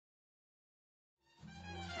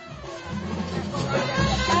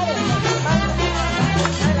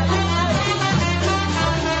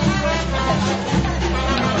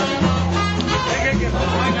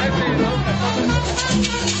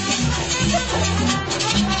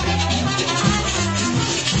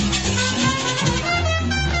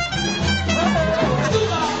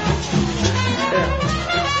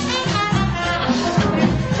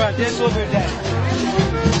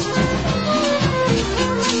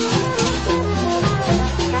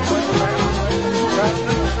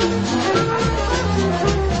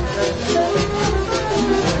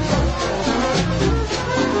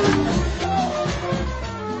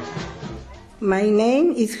My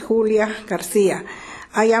name is Julia Garcia.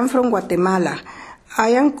 I am from Guatemala. I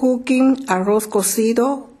am cooking arroz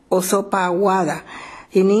cocido or sopa aguada.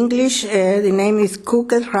 In English, the name is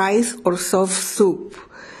cooked rice or soft soup.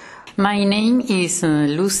 My name is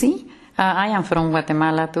Lucy. I am from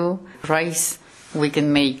Guatemala too. Rice we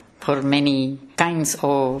can make for many kinds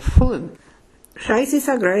of food. Rice is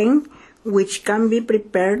a grain which can be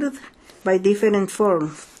prepared by different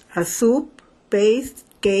forms, as soup, paste,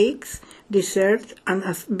 cakes, dessert, and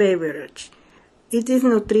as beverage. It is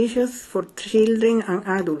nutritious for children and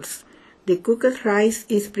adults. The cooked rice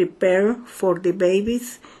is prepared for the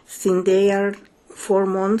babies since they are 4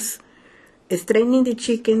 months. Straining the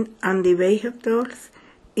chicken and the vegetables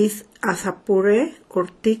is as a puree or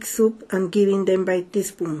thick soup and giving them by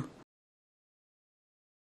teaspoon.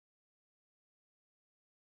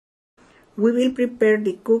 We will prepare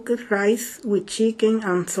the cooked rice with chicken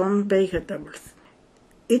and some vegetables.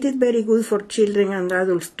 It is very good for children and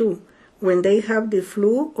adults too, when they have the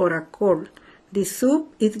flu or a cold. The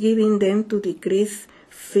soup is giving them to decrease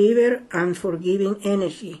fever and for giving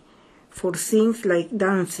energy, for things like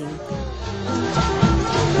dancing.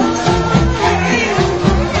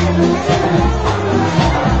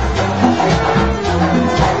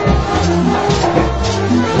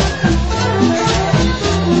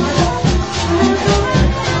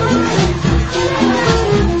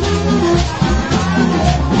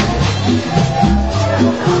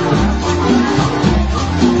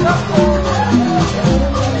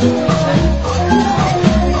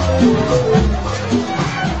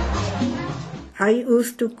 I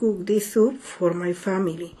used to cook this soup for my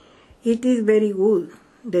family. It is very good,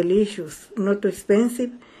 delicious, not too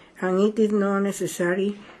expensive, and it is not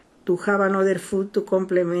necessary to have another food to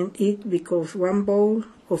complement it because one bowl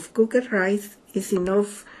of cooked rice is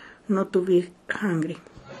enough not to be hungry.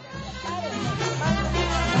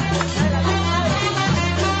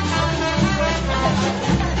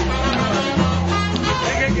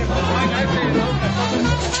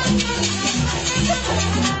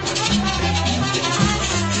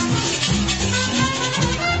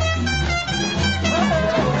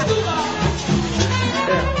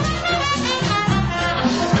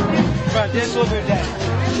 This over there.